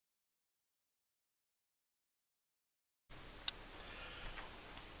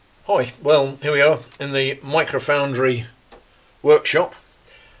Hi, well here we are in the Microfoundry workshop,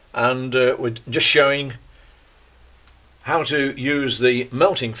 and we're just showing how to use the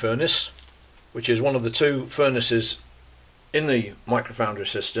melting furnace, which is one of the two furnaces in the Microfoundry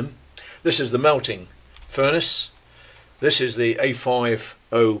system. This is the melting furnace. This is the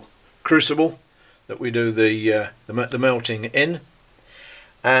A50 crucible that we do the melting in,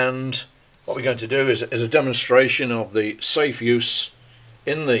 and what we're going to do is a demonstration of the safe use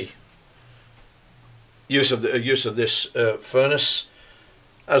in the use of this furnace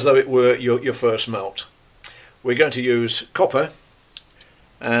as though it were your first melt. We're going to use copper,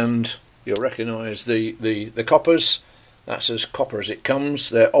 and you'll recognise the coppers. That's as copper as it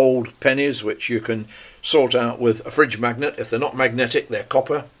comes. They're old pennies which you can sort out with a fridge magnet. If they're not magnetic, they're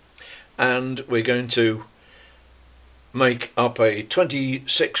copper. And we're going to make up a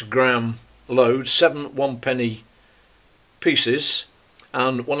 26 gram load, 7 1-penny pieces,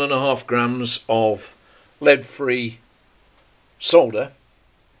 and 1.5 grams of lead-free solder,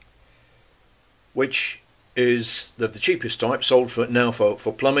 which is the cheapest type, sold for now for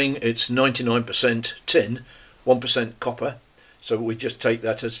plumbing. It's 99% tin, 1% copper, so we just take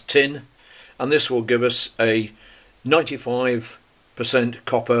that as tin, and this will give us a 95%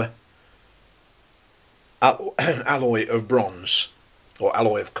 copper alloy of bronze, or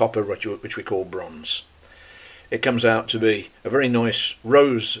alloy of copper, which we call bronze. It comes out to be a very nice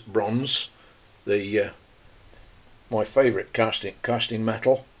rose bronze, my favourite casting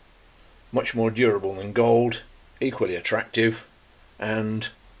metal, much more durable than gold, equally attractive, and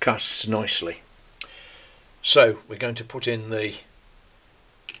casts nicely. So we're going to put in the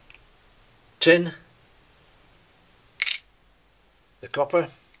tin, the copper,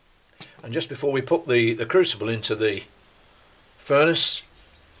 and just before we put the crucible into the furnace,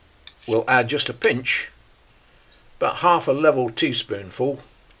 we'll add just a pinch, about half a level teaspoonful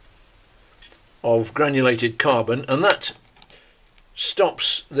of granulated carbon, and that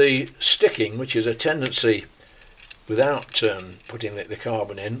stops the sticking, which is a tendency without putting the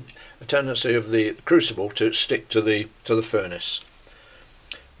carbon in, a tendency of the crucible to stick to the furnace.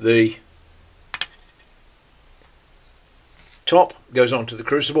 The top goes onto the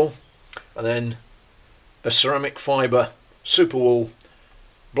crucible, and then a ceramic fibre superwool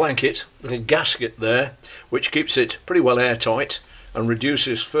blanket, little gasket there, which keeps it pretty well airtight and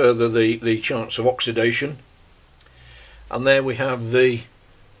reduces further the chance of oxidation. And there we have the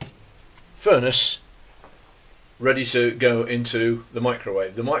furnace ready to go into the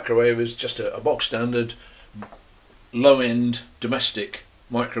microwave. The microwave is just a bog standard low-end domestic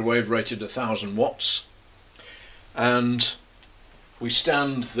microwave rated 1000 watts, and we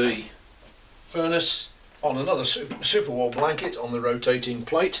stand the furnace on another superwool blanket on the rotating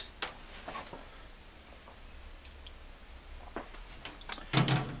plate.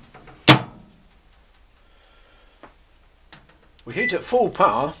 We heat at full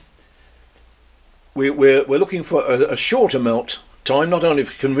power. We're looking for a shorter melt time, not only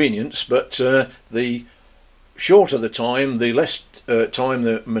for convenience, but the shorter the time, the less time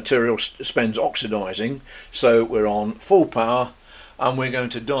the material spends oxidizing. So we're on full power, and we're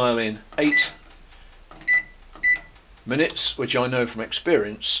going to dial in 8 minutes, which I know from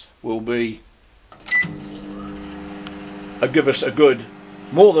experience will be give us a good,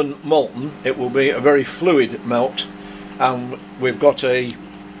 more than molten, it will be a very fluid melt. And we've got a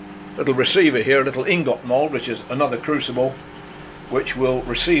little receiver here, a little ingot mould, which is another crucible, which will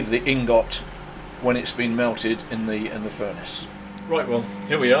receive the ingot when it's been melted in the furnace. Right, well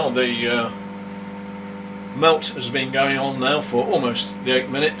here we are. The melt has been going on now for almost the 8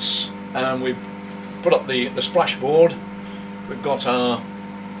 minutes, and we've put up the splash board. We've got our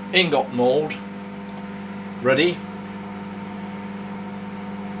ingot mould ready,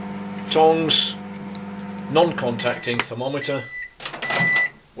 tongs, non-contacting thermometer,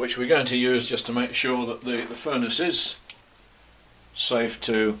 which we're going to use just to make sure that the furnace is safe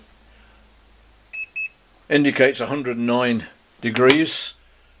to, indicates 109 degrees.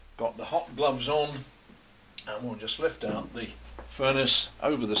 Got the hot gloves on, and we'll just lift out the furnace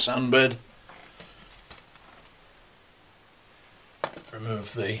over the sandbed,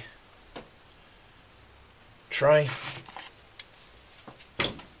 remove the tray,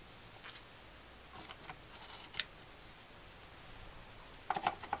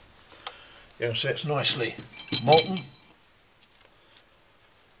 you see it's nicely molten,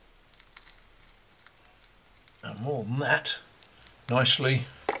 and more than that, nicely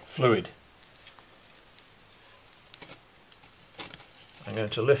fluid. I'm going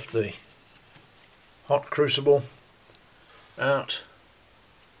to lift the hot crucible out,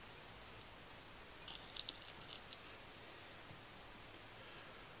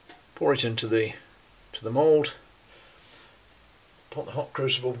 pour it into the mould, put the hot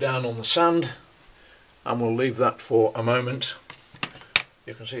crucible down on the sand, and we'll leave that for a moment.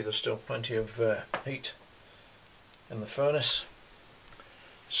 You can see there's still plenty of heat in the furnace,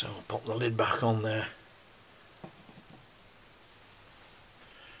 so I'll pop the lid back on there.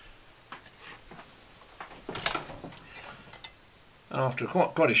 After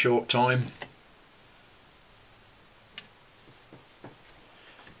quite a short time,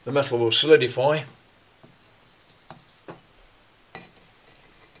 the metal will solidify,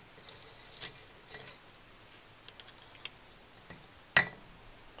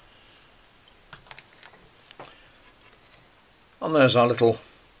 and there's our little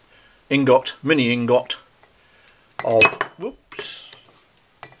ingot, mini ingot of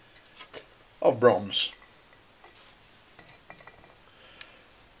bronze.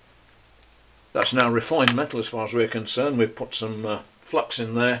 That's now refined metal as far as we're concerned. We've put some flux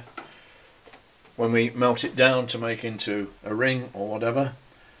in there when we melt it down to make into a ring or whatever,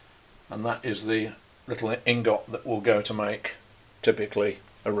 and that is the little ingot that will go to make typically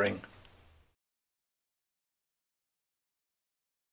a ring.